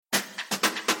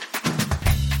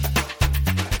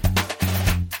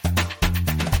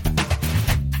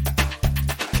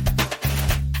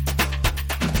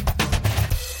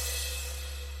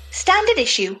standard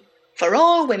issue for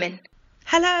all women.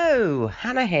 Hello,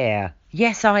 Hannah here.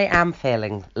 Yes, I am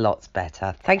feeling lots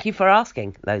better. Thank you for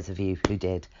asking, those of you who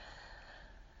did.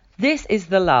 This is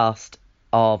the last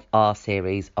of our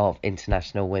series of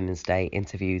International Women's Day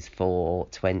interviews for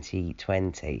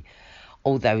 2020.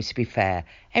 Although, to be fair,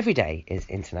 every day is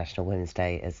International Women's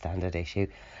Day as standard issue.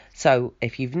 So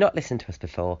if you've not listened to us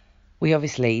before, we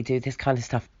obviously do this kind of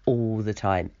stuff all the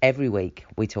time. Every week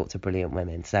we talk to brilliant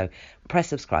women. So press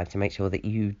subscribe to make sure that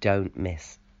you don't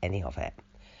miss any of it.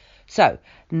 So,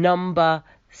 number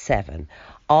 7.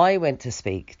 I went to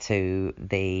speak to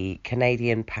the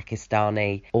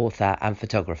Canadian-Pakistani author and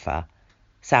photographer,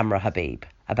 Samra Habib,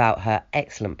 about her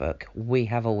excellent book, We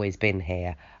Have Always Been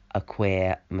Here, a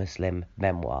Queer Muslim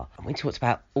Memoir. And we talked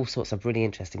about all sorts of really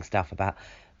interesting stuff about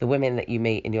the women that you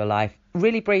meet in your life,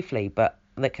 really briefly, but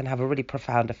that can have a really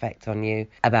profound effect on you,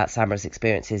 about Samra's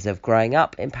experiences of growing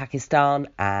up in Pakistan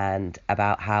and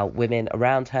about how women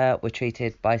around her were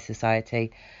treated by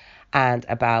society, and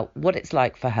about what it's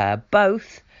like for her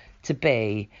both to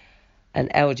be an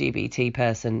LGBT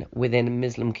person within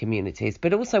Muslim communities,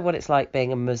 but also what it's like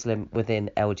being a Muslim within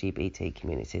LGBT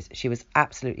communities. She was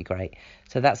absolutely great.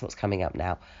 So that's what's coming up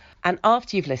now. And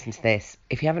after you've listened to this,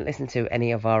 if you haven't listened to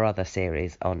any of our other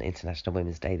series on International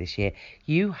Women's Day this year,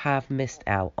 you have missed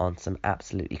out on some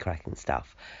absolutely cracking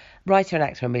stuff. Writer and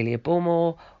actor Amelia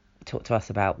Bullmore talked to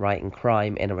us about writing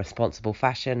crime in a responsible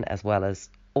fashion, as well as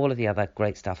all of the other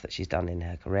great stuff that she's done in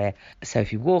her career.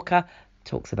 Sophie Walker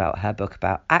talks about her book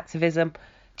about activism.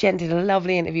 Jen did a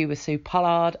lovely interview with Sue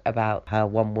Pollard about her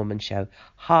one-woman show,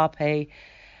 Harpy.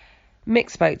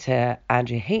 Mick spoke to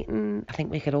Andrea Heaton. I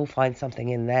think we could all find something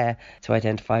in there to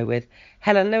identify with.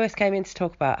 Helen Lewis came in to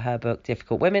talk about her book,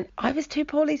 Difficult Women. I was too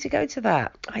poorly to go to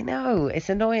that. I know, it's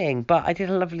annoying, but I did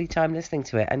a lovely time listening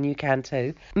to it, and you can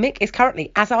too. Mick is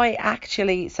currently, as I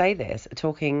actually say this,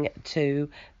 talking to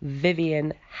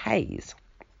Vivian Hayes,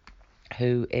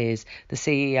 who is the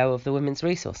CEO of the Women's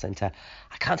Resource Centre.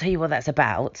 I can't tell you what that's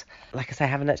about. Like I say, I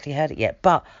haven't actually heard it yet,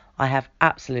 but I have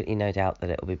absolutely no doubt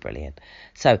that it will be brilliant.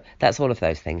 So that's all of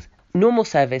those things. Normal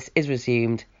service is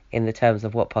resumed in the terms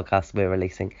of what podcast we're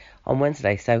releasing on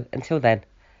Wednesday. So until then,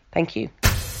 thank you.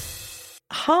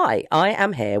 Hi, I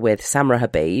am here with Samra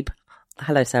Habib.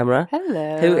 Hello, Samra.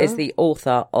 Hello. Who is the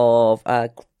author of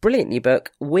a brilliant new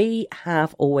book, We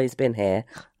Have Always Been Here,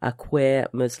 a Queer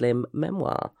Muslim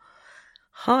Memoir.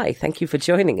 Hi, thank you for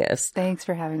joining us. Thanks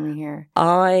for having me here.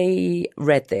 I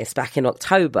read this back in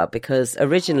October because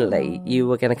originally you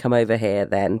were going to come over here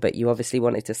then, but you obviously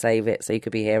wanted to save it so you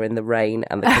could be here in the rain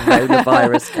and the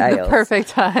coronavirus chaos. The perfect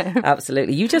time.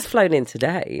 Absolutely. You just flown in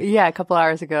today. Yeah, a couple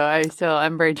hours ago.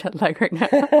 I'm very jet lagged right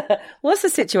now. What's the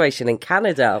situation in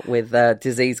Canada with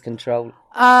disease control?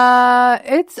 I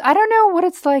don't know what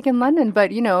it's like in London,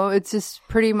 but it's just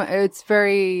it's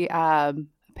very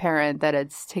apparent that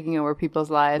it's taking over people's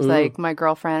lives. Like my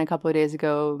girlfriend a couple of days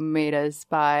ago made us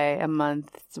buy a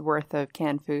month's worth of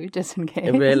canned food just in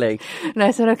case. Really? And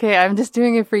I said, okay, I'm just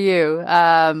doing it for you.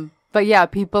 But yeah,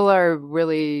 people are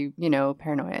really,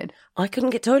 paranoid. I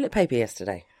couldn't get toilet paper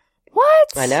yesterday. What?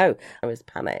 I know. I was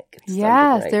panicked.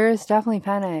 Yes, there is definitely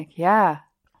panic. Yeah.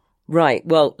 Right.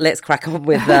 Well, let's crack on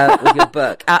with your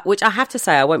book, which I have to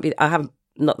say, I'm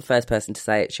not the first person to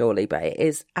say it, surely, but it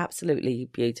is absolutely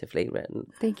beautifully written.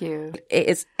 Thank you. It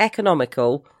is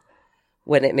economical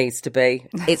when it needs to be.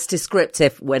 It's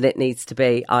descriptive when it needs to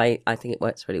be. I think it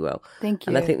works really well. Thank you.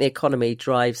 And I think the economy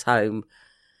drives home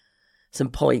some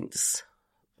points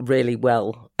really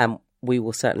well, and we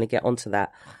will certainly get onto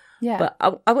that. Yeah.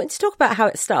 But I want to talk about how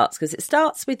it starts, because it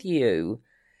starts with you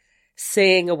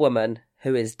seeing a woman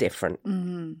who is different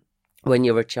when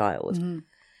you're a child. Mm-hmm.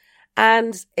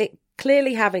 And it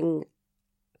clearly having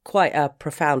quite a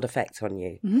profound effect on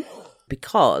you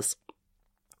because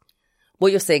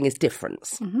what you're seeing is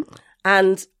difference. Mm-hmm.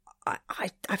 And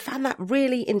I found that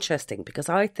really interesting, because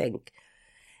I think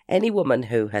any woman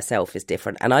who herself is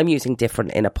different, and I'm using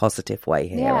different in a positive way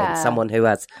here, and someone who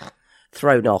has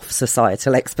thrown off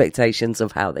societal expectations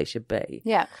of how they should be.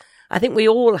 Yeah. I think we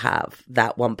all have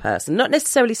that one person, not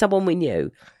necessarily someone we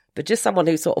knew, but just someone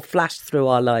who sort of flashed through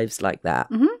our lives like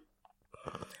that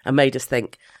and made us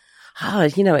think,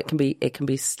 it can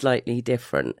be slightly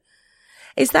different.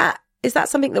 Is that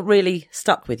something that really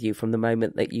stuck with you from the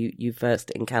moment that you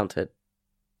first encountered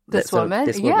this woman?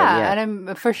 Yeah, and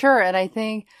I'm for sure. And I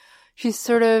think she's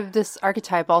sort of this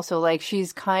archetype also. Like she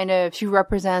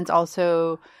represents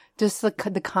also just the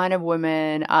kind of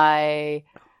woman I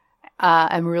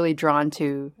I'm really drawn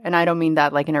to. And I don't mean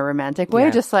that like in a romantic way,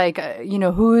 just like,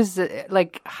 who's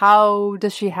like, how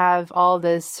does she have all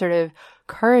this sort of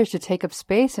courage to take up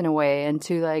space in a way and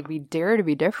to like dare to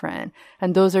be different?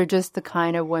 And those are just the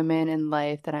kind of women in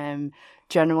life that I'm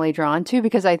generally drawn to,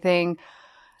 because I think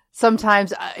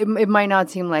sometimes it might not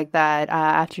seem like that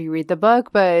after you read the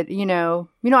book, but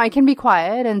I can be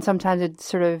quiet, and sometimes it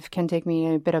sort of can take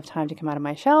me a bit of time to come out of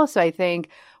my shell. So I think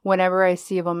whenever I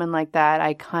see a woman like that,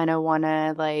 I kind of want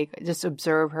to like just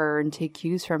observe her and take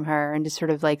cues from her, and just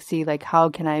sort of like see like how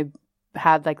can I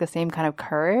have like the same kind of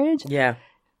courage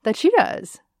that she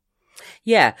does.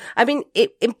 Yeah. I mean,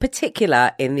 in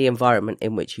particular, in the environment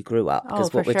in which you grew up,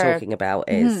 because what we're talking about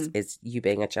is you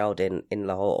being a child in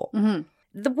Lahore. Mm-hmm.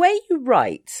 The way you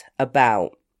write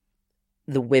about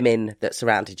the women that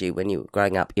surrounded you when you were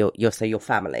growing up, your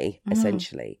family,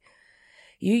 essentially,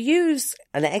 you use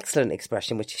an excellent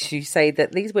expression, which is you say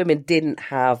that these women didn't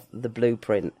have the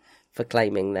blueprint for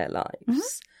claiming their lives. Mm-hmm.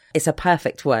 It's a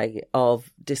perfect way of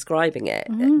describing it.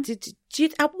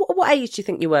 Mm-hmm. At what age do you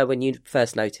think you were when you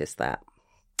first noticed that?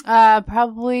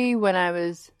 Probably when I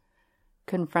was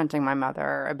confronting my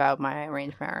mother about my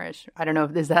arranged marriage. I don't know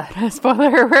if is that a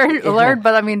spoiler alert,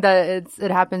 but I mean that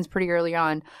it happens pretty early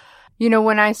on.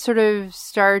 When I sort of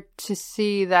start to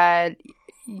see that,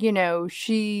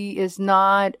 she is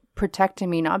not protecting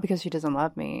me, not because she doesn't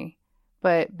love me,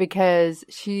 but because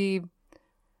she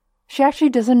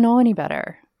actually doesn't know any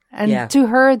better. And to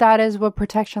her, that is what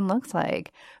protection looks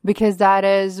like, because that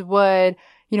is what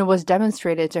was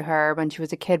demonstrated to her when she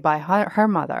was a kid by her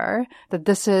mother, that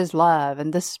this is love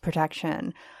and this is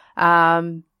protection.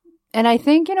 And I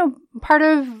think, part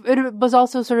of it was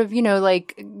also sort of,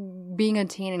 like being a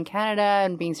teen in Canada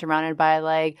and being surrounded by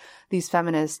like these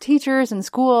feminist teachers in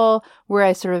school, where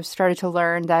I sort of started to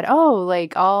learn that,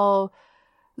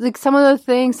 some of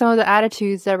the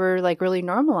attitudes that were like really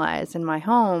normalized in my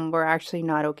home were actually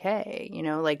not okay,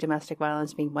 like domestic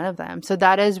violence being one of them. So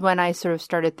that is when I sort of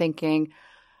started thinking,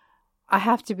 I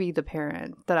have to be the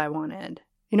parent that I wanted.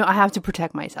 I have to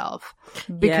protect myself,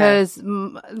 because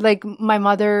like my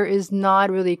mother is not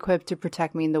really equipped to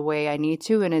protect me in the way I need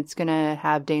to. And it's going to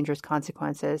have dangerous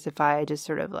consequences if I just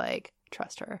sort of like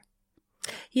trust her.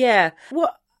 Yeah.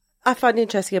 What I find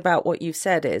interesting about what you've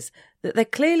said is that there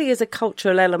clearly is a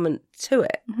cultural element to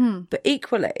it, but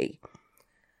equally,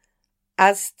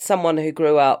 as someone who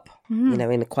grew up,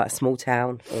 in quite a small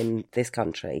town in this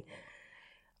country,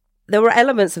 there were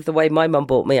elements of the way my mum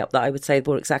brought me up that I would say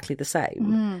were exactly the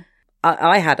same.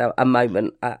 I had a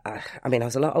moment, I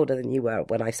was a lot older than you were,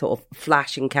 when I sort of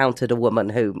flash encountered a woman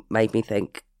who made me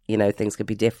think, things could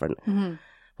be different.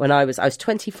 When I was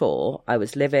 24, I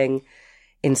was living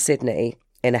in Sydney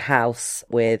in a house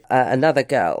with another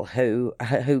girl who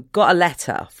got a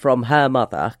letter from her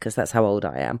mother, because that's how old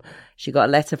I am. She got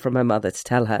a letter from her mother to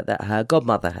tell her that her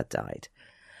godmother had died.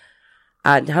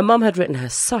 And her mum had written her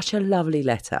such a lovely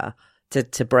letter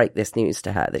to break this news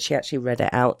to her, that she actually read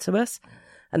it out to us.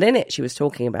 And in it, she was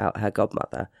talking about her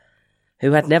godmother,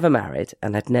 who had never married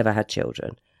and had never had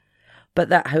children,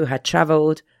 but who had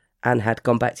travelled and had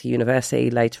gone back to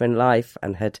university later in life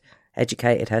and had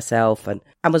educated herself and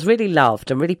was really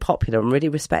loved and really popular and really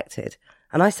respected.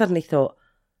 And I suddenly thought,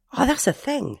 oh, that's a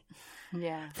thing.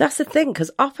 Yeah. That's a thing,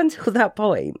 because up until that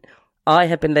point, I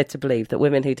had been led to believe that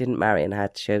women who didn't marry and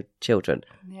had children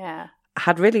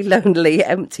had really lonely,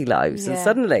 empty lives. And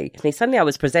suddenly I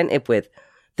was presented with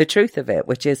the truth of it,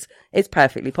 which is it's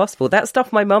perfectly possible. That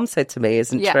stuff my mum said to me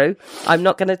isn't true. I'm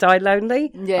not going to die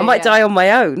lonely. I might die on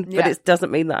my own, but it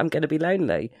doesn't mean that I'm going to be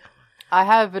lonely. I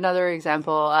have another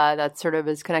example that sort of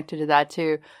is connected to that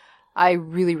too. I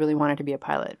really, really wanted to be a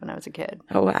pilot when I was a kid.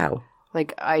 Oh, wow.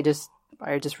 Like I just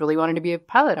really wanted to be a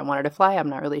pilot. I wanted to fly. I'm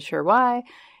not really sure why.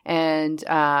 And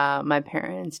my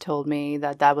parents told me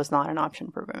that was not an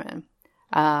option for women.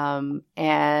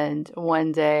 And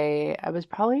one day, I was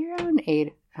probably around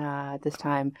 8 at this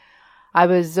time, I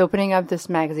was opening up this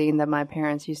magazine that my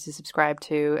parents used to subscribe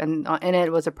to, and in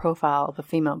it was a profile of a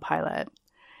female pilot.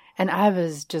 And I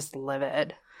was just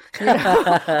livid.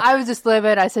 I was just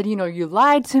livid. I said, you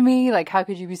lied to me. Like, how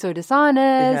could you be so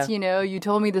dishonest? Yeah. You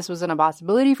told me this wasn't a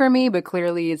possibility for me, but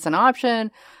clearly it's an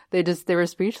option. They were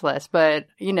speechless. But,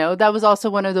 that was also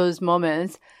one of those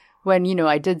moments when,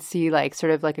 I did see like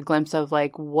sort of like a glimpse of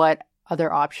like what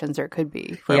other options there could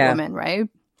be for a woman, right?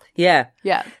 Yeah.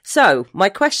 Yeah. So my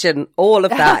question, all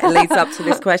of that leads up to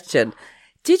this question.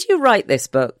 Did you write this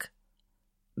book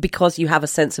because you have a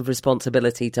sense of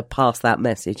responsibility to pass that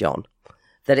message on?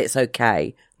 That it's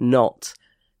okay not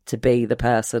to be the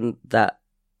person that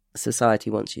society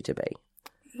wants you to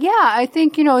be? Yeah, I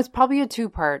think, it's probably a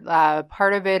two-part.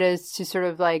 Part of it is to sort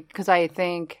of like, because I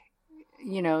think,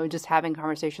 just having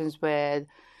conversations with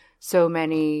so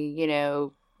many,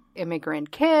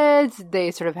 immigrant kids,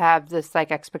 they sort of have this like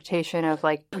expectation of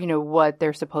like, what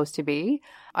they're supposed to be.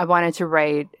 I wanted to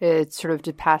write it sort of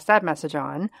to pass that message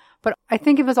on. But I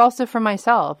think it was also for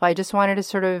myself. I just wanted to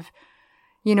sort of,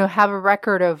 have a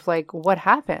record of like what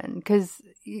happened. Because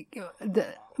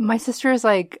my sisters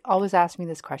like always ask me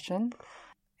this question.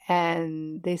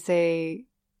 And they say,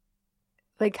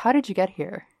 like, how did you get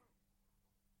here?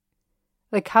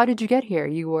 Like, how did you get here?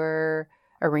 You were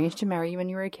arranged to marry when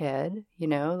you were a kid,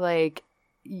 like,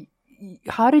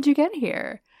 how did you get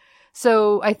here?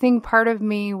 So I think part of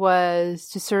me was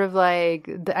to sort of like,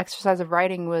 the exercise of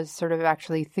writing was sort of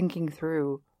actually thinking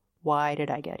through, why did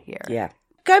I get here? Yeah.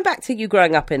 Going back to you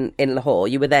growing up in Lahore,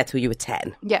 you were there till you were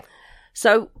 10. Yeah.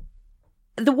 So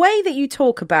the way that you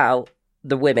talk about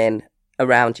the women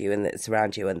around you and that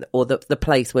surround you or the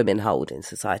place women hold in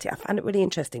society, I found it really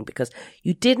interesting because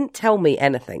you didn't tell me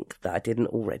anything that I didn't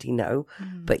already know,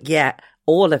 but yet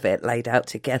all of it laid out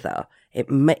together.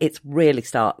 It's really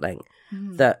startling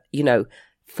that,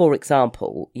 for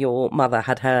example, your mother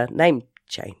had her name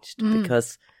changed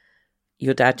because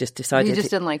your dad just decided you just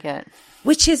didn't like it,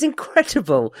 which is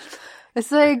incredible.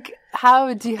 It's like,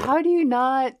 how do you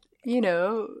not,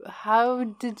 how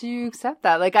did you accept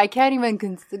that? Like, I can't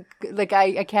even,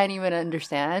 I can't even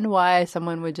understand why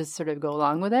someone would just sort of go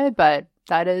along with it, but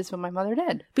that is what my mother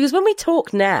did. Because when we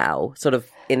talk now, sort of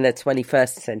in the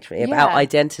 21st century, about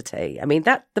identity, I mean,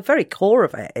 that the very core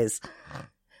of it is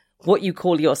what you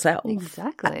call yourself.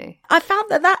 Exactly. I found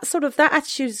that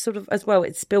attitude sort of as well,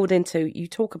 it's spilled into, you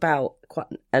talk about quite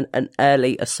an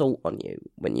early assault on you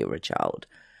when you were a child,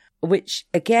 which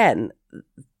again,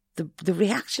 the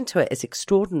reaction to it is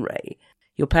extraordinary.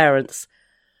 Your parents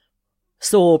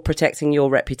saw protecting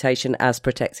your reputation as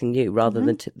protecting you rather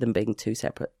than them being two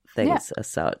separate things as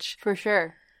such. For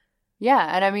sure. Yeah.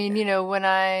 And I mean, when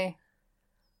I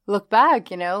look back,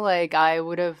 like I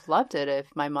would have loved it if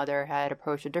my mother had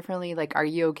approached it differently. Like, are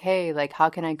you okay? Like, how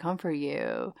can I comfort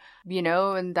you?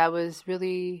 And that was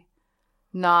really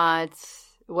not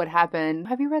what happened.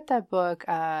 Have you read that book,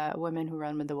 Women Who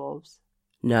Run with the Wolves?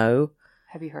 No.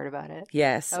 Have you heard about it?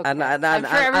 Yes. Okay. And I'm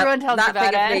sure everyone tells you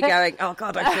about that thing it. of me going, oh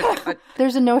God, I should.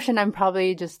 There's a notion, I'm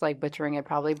probably just like butchering it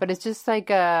probably, but it's just like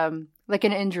an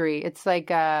injury. It's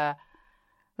like an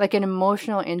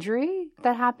emotional injury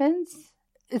that happens.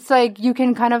 It's like you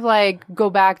can kind of like go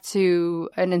back to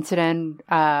an incident,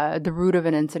 the root of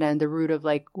an incident, the root of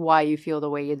like why you feel the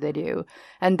way they do.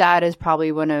 And that is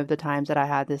probably one of the times that I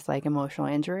had this like emotional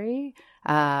injury,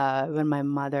 when my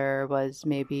mother was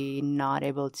maybe not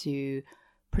able to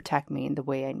protect me in the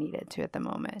way I needed to at the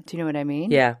moment. Do you know what I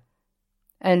mean? Yeah.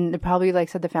 And it probably like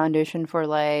set the foundation for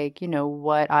like,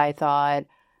 what I thought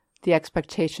the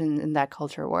expectations in that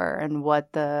culture were and what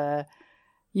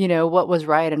what was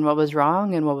right and what was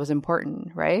wrong and what was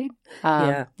important, right?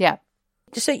 Yeah.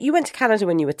 So you went to Canada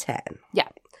when you were 10. Yeah.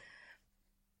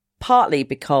 Partly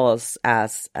because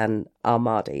as an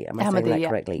Ahmadi, am I saying that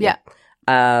correctly? Yeah.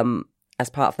 As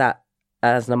part of that,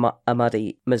 as an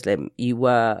Ahmadi Muslim, you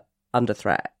were under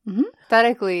threat. Mm-hmm.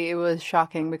 Aesthetically, it was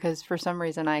shocking because for some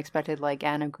reason I expected like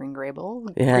Anne of Green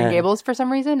Gables for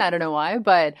some reason. I don't know why,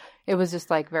 but it was just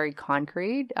like very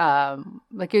concrete.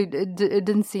 Like it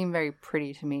didn't seem very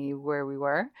pretty to me where we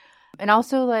were. And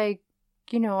also like,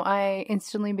 I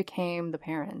instantly became the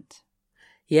parent.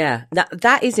 Yeah,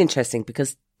 that is interesting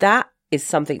because that is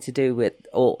something to do with,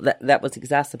 or that was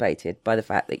exacerbated by the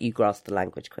fact that you grasp the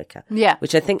language quicker. Yeah.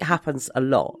 Which I think happens a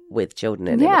lot with children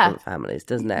in immigrant families,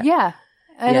 doesn't it? Yeah.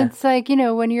 And it's like,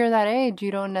 when you're that age,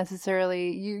 you don't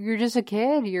necessarily, you're just a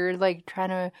kid. You're like trying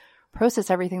to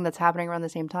process everything that's happening around the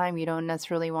same time. You don't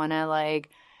necessarily want to like,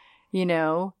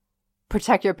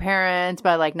 protect your parents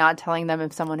by like not telling them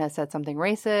if someone has said something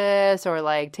racist or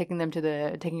like taking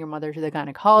your mother to the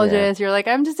gynecologist. Yeah. You're like,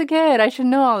 I'm just a kid. I should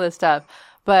know all this stuff.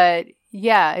 But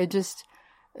yeah, it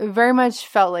very much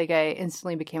felt like I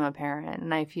instantly became a parent.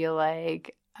 And I feel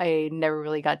like I never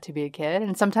really got to be a kid.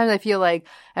 And sometimes I feel like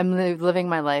I'm living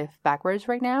my life backwards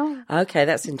right now. Okay,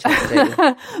 that's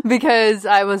interesting. Because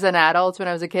I was an adult when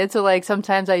I was a kid. So like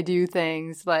sometimes I do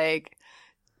things like,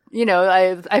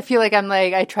 I feel like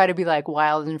I try to be like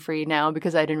wild and free now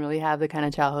because I didn't really have the kind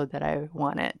of childhood that I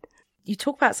wanted. You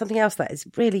talk about something else that is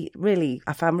really, really,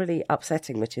 I found really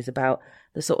upsetting, which is about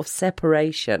the sort of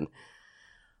separation.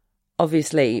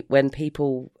 Obviously, when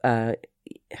people, I'm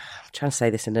trying to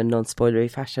say this in a non-spoilery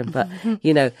fashion, but,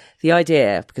 the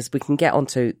idea, because we can get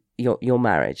onto your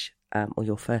marriage, or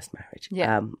your first marriage.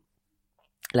 Yeah.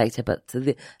 later. But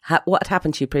what had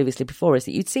happened to you previously before is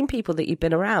that you'd seen people that you'd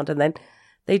been around, and then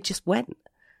they just went.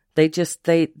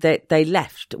 They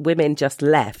left. Women just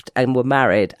left and were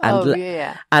married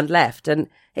and left. And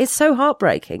it's so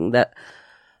heartbreaking that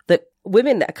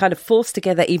women are kind of forced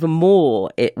together even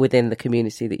more within the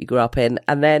community that you grew up in,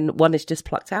 and then one is just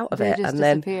plucked out of it. They just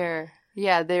and disappear.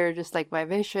 Yeah, they're just like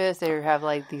vivacious. They have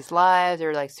like these lives.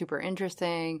 They're like super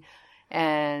interesting,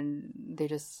 and they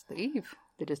just leave.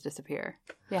 They just disappear.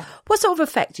 Yeah. What sort of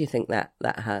effect do you think that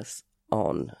has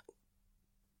on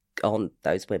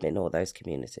those women or those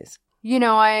communities?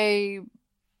 I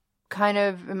kind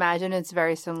of imagine it's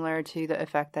very similar to the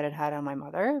effect that it had on my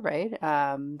mother, right?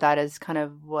 That is kind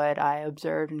of what I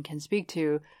observed and can speak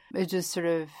to. It just sort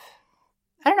of,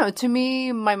 I don't know, to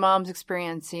me, my mom's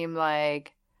experience seemed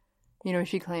like,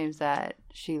 she claims that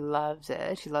she loves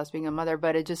it. She loves being a mother,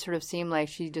 but it just sort of seemed like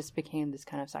she just became this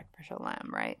kind of sacrificial lamb,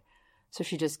 right? So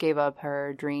she just gave up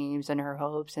her dreams and her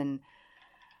hopes. And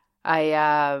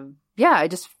I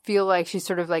just feel like she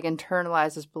sort of like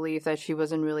internalized this belief that she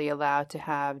wasn't really allowed to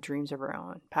have dreams of her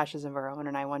own, passions of her own.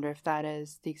 And I wonder if that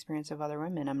is the experience of other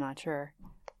women. I'm not sure.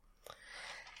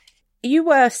 You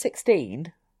were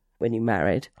 16 when you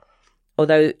married,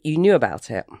 although you knew about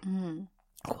it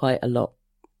quite a lot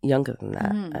younger than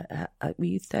that. Were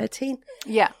you 13?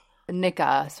 Yeah.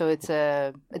 Nikah. So it's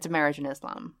a marriage in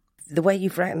Islam. The way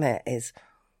you've written it is,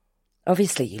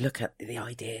 obviously you look at the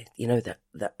idea,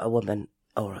 that a woman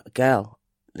or a girl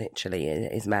literally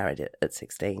is married at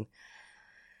 16.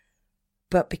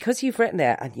 But because you've written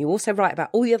it and you also write about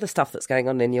all the other stuff that's going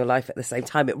on in your life at the same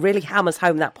time, it really hammers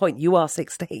home that point. You are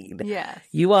 16. Yes.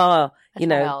 You are,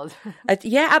 child.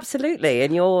 Yeah, absolutely.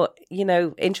 And you're,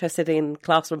 interested in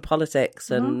classroom politics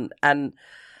and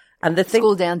the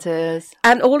school dances.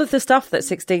 And all of the stuff that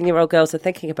 16-year-old girls are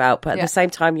thinking about. But at the same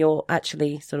time, you're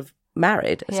actually sort of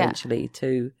married, essentially,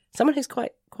 to someone who's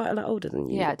quite a lot older than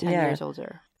you. Yeah, 10 years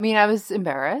older. I mean, I was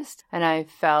embarrassed, and I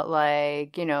felt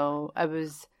like, I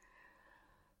was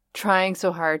trying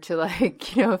so hard to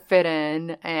fit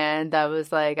in, and that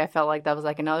was like, I felt like that was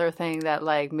like another thing that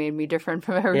like made me different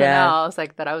from everyone else,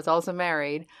 like that I was also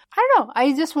married. I don't know.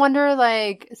 I just wonder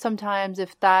like sometimes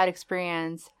if that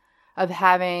experience of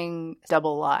having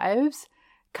double lives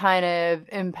kind of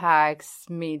impacts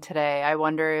me today. I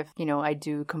wonder if, I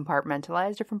do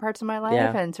compartmentalize different parts of my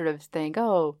life and sort of think,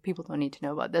 oh, people don't need to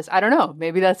know about this. I don't know.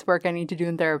 Maybe that's work I need to do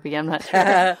in therapy. I'm not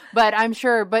sure. But I'm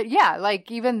sure. But yeah,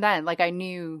 like even then, like I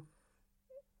knew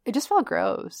it just felt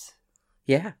gross.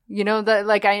 Yeah. That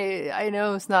like I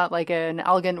know it's not like an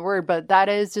elegant word, but that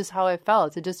is just how it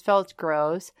felt. It just felt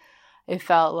gross. It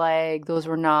felt like those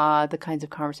were not the kinds of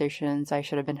conversations I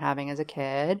should have been having as a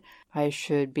kid. I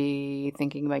should be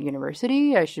thinking about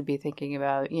university. I should be thinking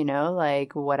about,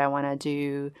 like what I want to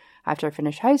do after I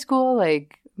finish high school.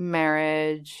 Like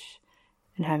marriage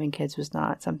and having kids was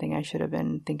not something I should have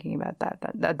been thinking about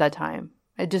that time.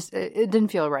 It didn't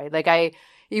feel right. Like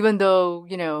even though,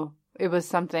 it was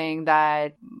something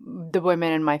that the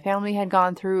women in my family had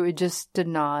gone through, it just did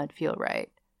not feel right.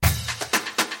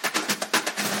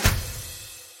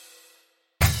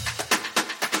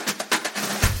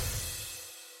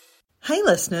 Hey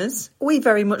listeners, we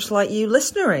very much like you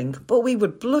listenering, but we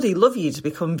would bloody love you to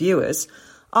become viewers.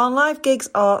 Our live gigs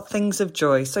are things of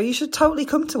joy, so you should totally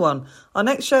come to one. Our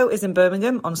next show is in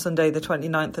Birmingham on Sunday the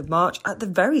 29th of March at the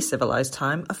very civilised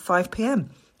time of 5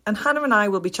 p.m. And Hannah and I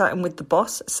will be chatting with the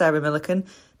boss, Sarah Millican,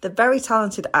 the very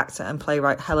talented actor and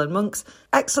playwright Helen Monks,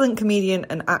 excellent comedian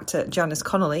and actor Janice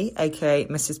Connolly, aka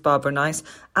Mrs. Barbara Nice,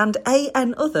 and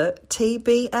other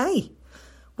TBA.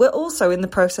 We're also in the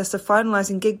process of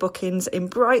finalising gig bookings in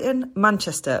Brighton,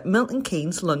 Manchester, Milton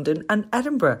Keynes, London and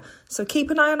Edinburgh, so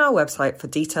keep an eye on our website for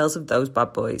details of those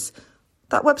bad boys.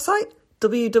 That website?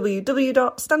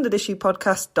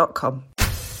 www.standardissuepodcast.com.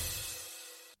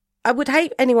 I would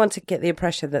hate anyone to get the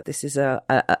impression that this is a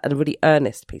really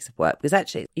earnest piece of work, because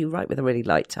actually you write with a really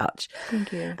light touch.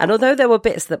 Thank you. And although there were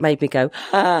bits that made me go,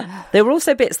 there were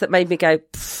also bits that made me go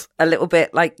a little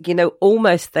bit like,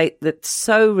 almost that's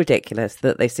so ridiculous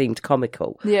that they seemed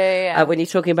comical. Yeah. When you're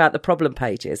talking about the problem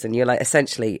pages and you're like,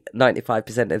 essentially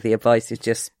 95% of the advice is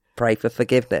just pray for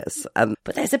forgiveness.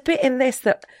 But there's a bit in this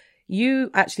that you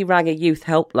actually rang a youth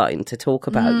helpline to talk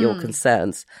about your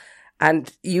concerns.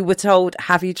 And you were told,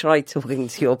 have you tried talking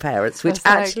to your parents? Which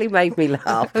actually made me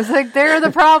laugh. I was like, they're the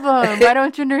problem. Why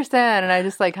don't you understand? And I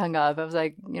just hung up. I was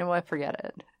like, you know what? Forget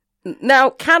it.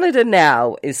 Now, Canada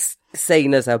now is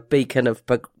seen as a beacon of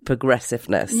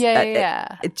progressiveness.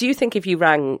 Yeah. Do you think if you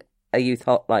rang a youth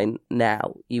hotline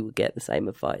now, you would get the same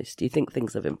advice? Do you think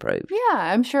things have improved? Yeah,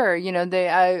 I'm sure.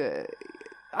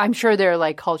 I'm sure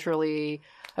they're culturally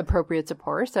appropriate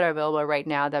supports that are available right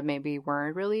now that maybe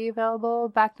weren't really available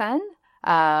back then.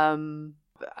 I'm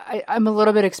a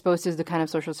little bit exposed to the kind of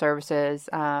social services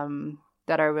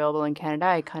that are available in Canada.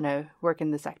 I kind of work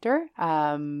in the sector.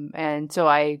 And so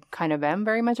I kind of am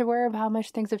very much aware of how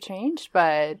much things have changed.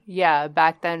 But yeah,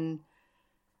 back then,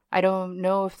 I don't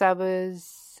know if that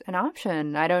was an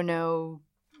option. I don't know.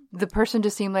 The person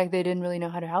just seemed like they didn't really know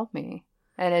how to help me.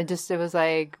 And it was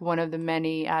like one of the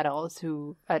many adults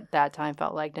who at that time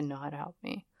felt like didn't know how to help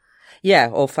me. Yeah,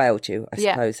 or failed you, I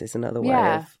suppose, is another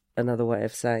way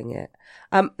of saying it.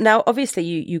 Now, obviously,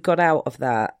 you got out of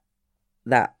that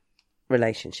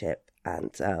relationship,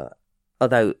 and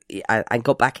although I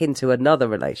got back into another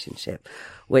relationship,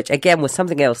 which again was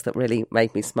something else that really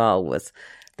made me smile, was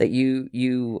that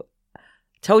you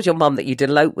told your mum that you'd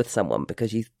elope with someone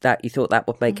because you thought that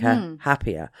would make her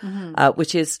happier,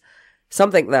 which is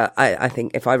something that I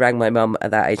think if I rang my mum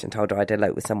at that age and told her I'd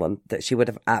elope with someone, that she would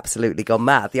have absolutely gone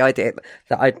mad. The idea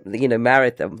that I,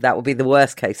 married them, that would be the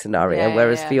worst case scenario. Yeah,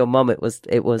 whereas for your mum, it was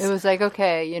like,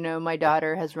 okay, my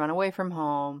daughter has run away from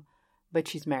home, but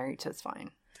she's married, so it's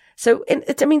fine. So,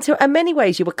 so in many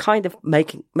ways, you were kind of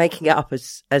making it up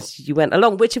as you went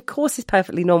along, which of course is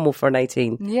perfectly normal for an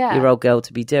 18-year-old girl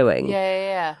to be doing.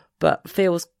 Yeah. But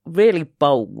feels really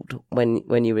bold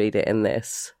when you read it in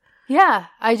this. Yeah,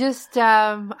 I just,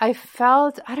 I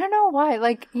felt, I don't know why,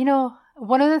 like,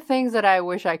 one of the things that I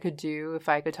wish I could do if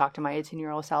I could talk to my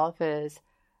 18-year-old self is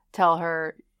tell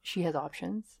her she has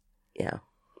options. Yeah.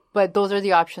 But those are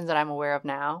the options that I'm aware of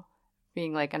now,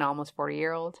 being like an almost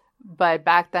 40-year-old. But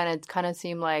back then it kind of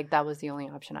seemed like that was the only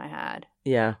option I had.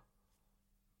 Yeah.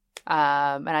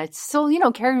 And I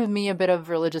still, carried with me a bit of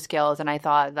religious skills, and I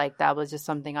thought like that was just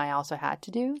something I also had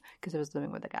to do because I was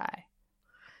living with a guy.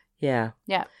 Yeah.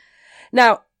 Yeah.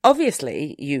 Now,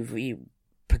 obviously, you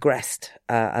progressed,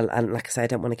 and like I say, I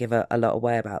don't want to give a lot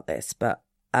away about this, but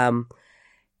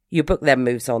your book then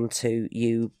moves on to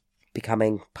you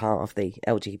becoming part of the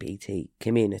LGBT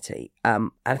community.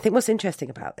 And I think what's interesting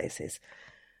about this is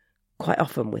quite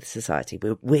often with society,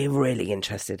 we're really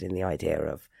interested in the idea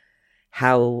of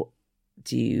how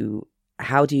do you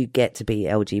get to be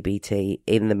LGBT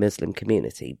in the Muslim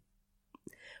community,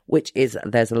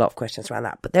 there's a lot of questions around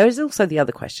that. But there is also the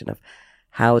other question of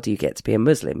how do you get to be a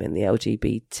Muslim in the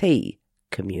LGBT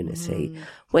community?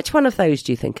 Which one of those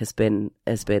do you think has been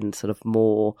sort of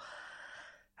more,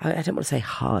 I don't want to say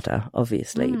harder,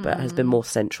 obviously, but has been more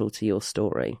central to your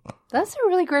story? That's a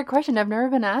really great question. I've never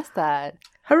been asked that.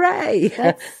 Hooray!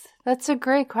 That's a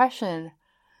great question.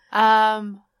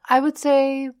 I would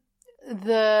say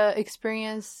the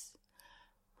experience.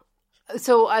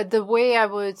 So the way I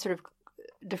would sort of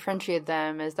differentiate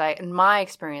them is that in my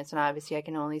experience, and obviously I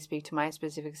can only speak to my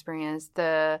specific experience,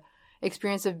 the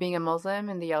experience of being a Muslim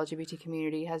in the LGBT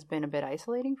community has been a bit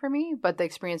isolating for me, but the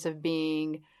experience of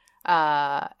being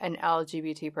an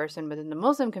LGBT person within the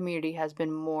Muslim community has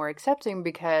been more accepting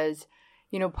because,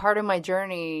 part of my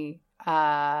journey,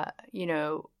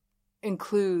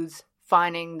 includes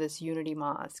finding this Unity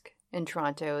Mosque in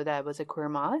Toronto that was a queer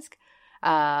mosque.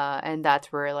 And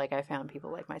that's where, I found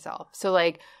people like myself. So,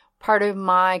 part of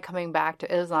my coming back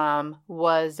to Islam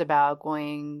was about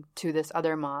going to this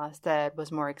other mosque that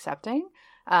was more accepting.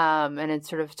 And it's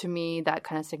sort of, to me, that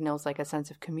kind of signals a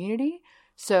sense of community.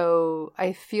 So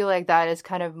I feel like that is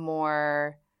kind of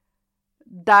more,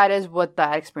 that is what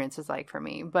that experience is like for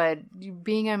me. But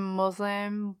being a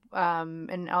Muslim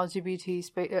in LGBTQ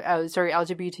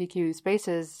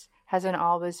spaces hasn't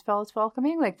always felt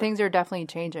welcoming. Things are definitely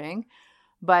changing.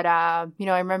 But, I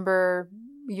remember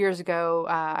years ago,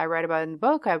 I write about it in the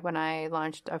book when I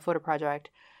launched a photo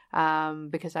project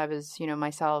because I was,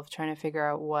 myself trying to figure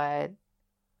out what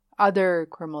other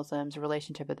queer Muslims'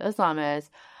 relationship with Islam is.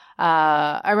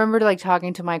 I remember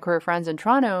talking to my queer friends in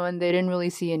Toronto, and they didn't really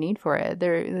see a need for it.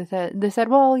 They said,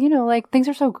 well, things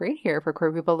are so great here for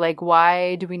queer people.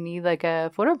 Why do we need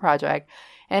a photo project?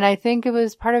 And I think it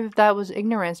was part of that was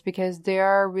ignorance, because there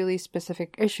are really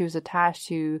specific issues attached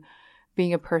to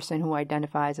being a person who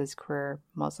identifies as queer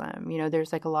Muslim.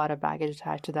 There's a lot of baggage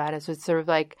attached to that. And so it's sort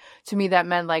of to me, that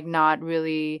meant not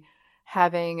really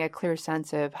having a clear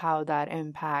sense of how that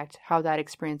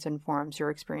experience informs your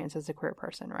experience as a queer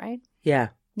person, right? Yeah.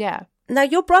 Yeah. Now,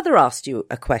 your brother asked you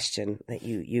a question that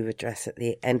you address at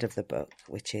the end of the book,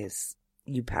 which is,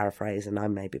 you paraphrase, and I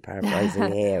may be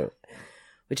paraphrasing here,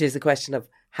 which is the question of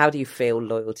how do you feel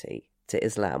loyalty to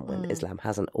Islam when Islam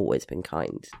hasn't always been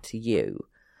kind to you?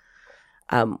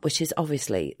 Which is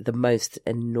obviously the most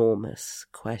enormous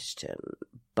question,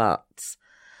 but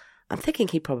I'm thinking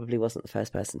he probably wasn't the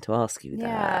first person to ask you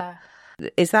that. Yeah.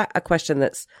 Is that a question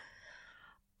that's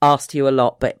asked you a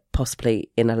lot, but possibly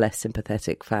in a less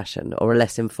sympathetic fashion or a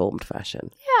less informed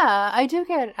fashion? Yeah, I do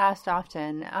get asked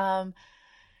often.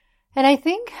 And I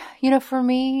think, for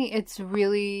me, it's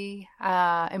really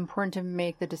important to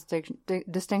make the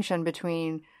distinction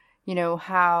between,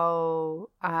 how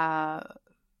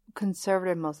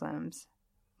conservative Muslims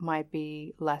might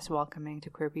be less welcoming to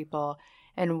queer people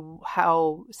and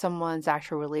how someone's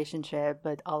actual relationship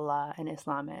with Allah and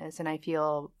Islam is. And I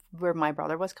feel where my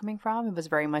brother was coming from, it was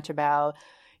very much about,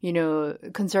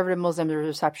 conservative Muslims'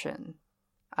 reception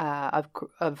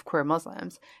of queer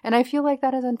Muslims. And I feel like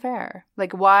that is unfair.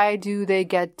 Like, why do they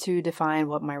get to define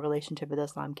what my relationship with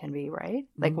Islam can be, right?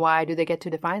 Like, why do they get to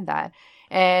define that?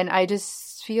 And I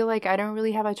just feel like I don't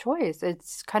really have a choice.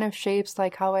 It's kind of shapes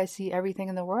like how I see everything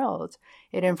in the world.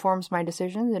 It informs my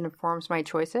decisions. It informs my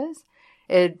choices.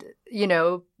 It,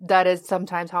 that is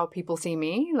sometimes how people see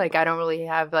me. Like, I don't really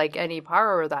have like any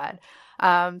power over that.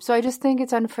 So I just think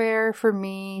it's unfair for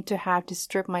me to have to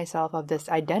strip myself of this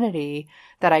identity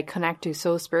that I connect to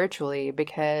so spiritually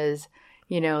because,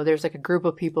 there's like a group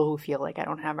of people who feel like I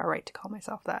don't have a right to call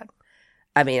myself that.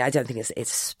 I mean, I don't think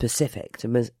it's specific to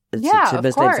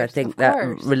Muslims. Course, I think that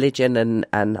religion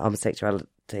and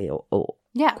homosexuality or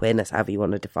queerness, however you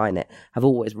want to define it, have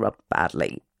always rubbed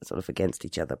badly sort of against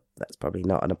each other. That's probably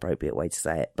not an appropriate way to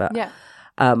say it. But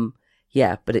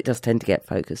but it does tend to get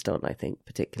focused on, I think,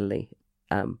 particularly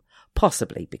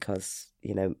possibly because,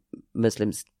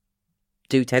 Muslims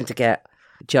do tend to get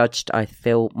judged, I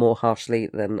feel, more harshly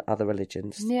than other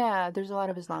religions. Yeah, there's a lot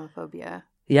of Islamophobia.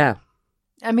 Yeah.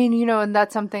 I mean, and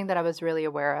that's something that I was really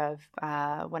aware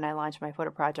of when I launched my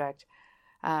photo project.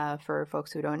 For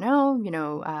folks who don't know,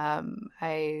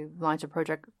 I launched a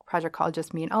project called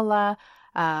Just Me and Allah,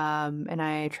 and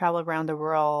I traveled around the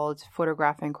world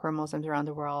photographing queer Muslims around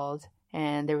the world.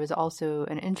 And there was also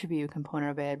an interview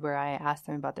component of it where I asked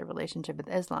them about their relationship with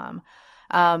Islam.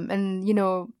 Even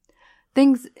though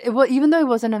it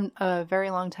wasn't a very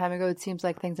long time ago, it seems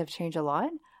like things have changed a lot.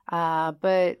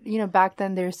 But back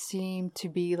then there seemed to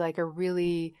be like a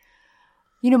really,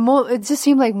 it just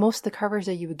seemed like most of the coverage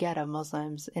that you would get of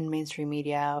Muslims in mainstream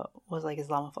media was like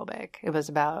Islamophobic. It was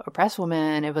about oppressed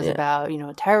women. It was about,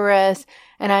 terrorists.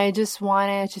 And I just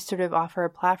wanted to sort of offer a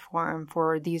platform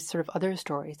for these sort of other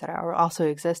stories that are also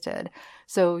existed.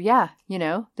 So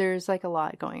there's like a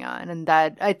lot going on. And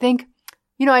that I think,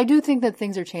 I do think that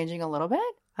things are changing a little bit.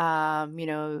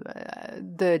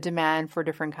 The demand for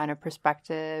different kind of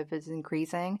perspective is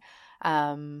increasing.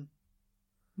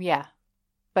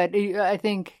 But I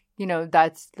think,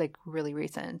 that's like really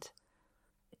recent.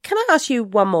 Can I ask you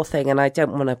one more thing? And I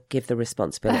don't want to give the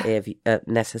responsibility of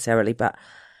necessarily, but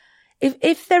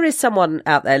if there is someone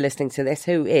out there listening to this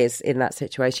who is in that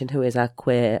situation, who is a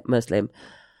queer Muslim,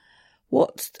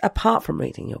 apart from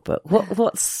reading your book,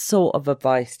 what sort of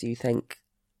advice do you think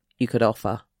you could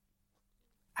offer?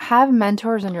 Have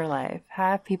mentors in your life.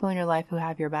 Have people in your life who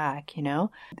have your back,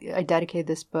 I dedicate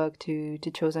this book to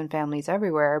chosen families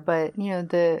everywhere. But,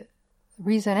 the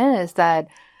reason is that,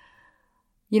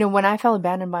 when I felt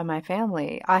abandoned by my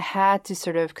family, I had to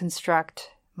sort of construct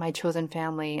my chosen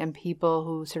family and people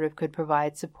who sort of could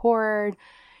provide support,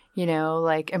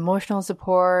 like emotional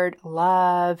support,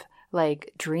 love,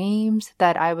 like dreams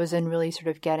that I wasn't really sort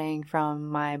of getting from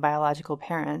my biological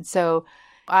parents. So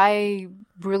I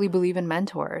really believe in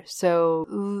mentors. So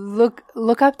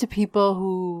look up to people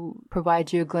who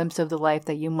provide you a glimpse of the life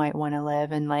that you might want to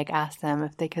live and like ask them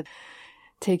if they could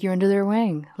take you under their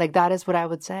wing. Like that is what I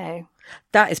would say.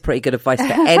 That is pretty good advice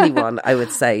for anyone, I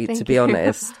would say, to be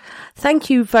honest. Thank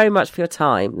you very much for your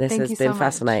time. This has been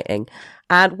fascinating.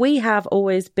 And we have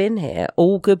always been here.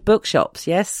 All good bookshops,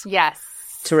 yes? Yes.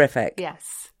 Terrific.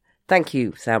 Yes. Thank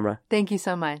you, Samra. Thank you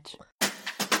so much.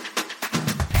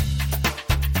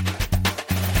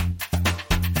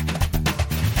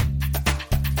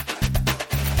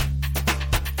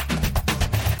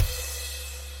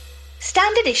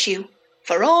 Standard issue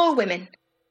for all women.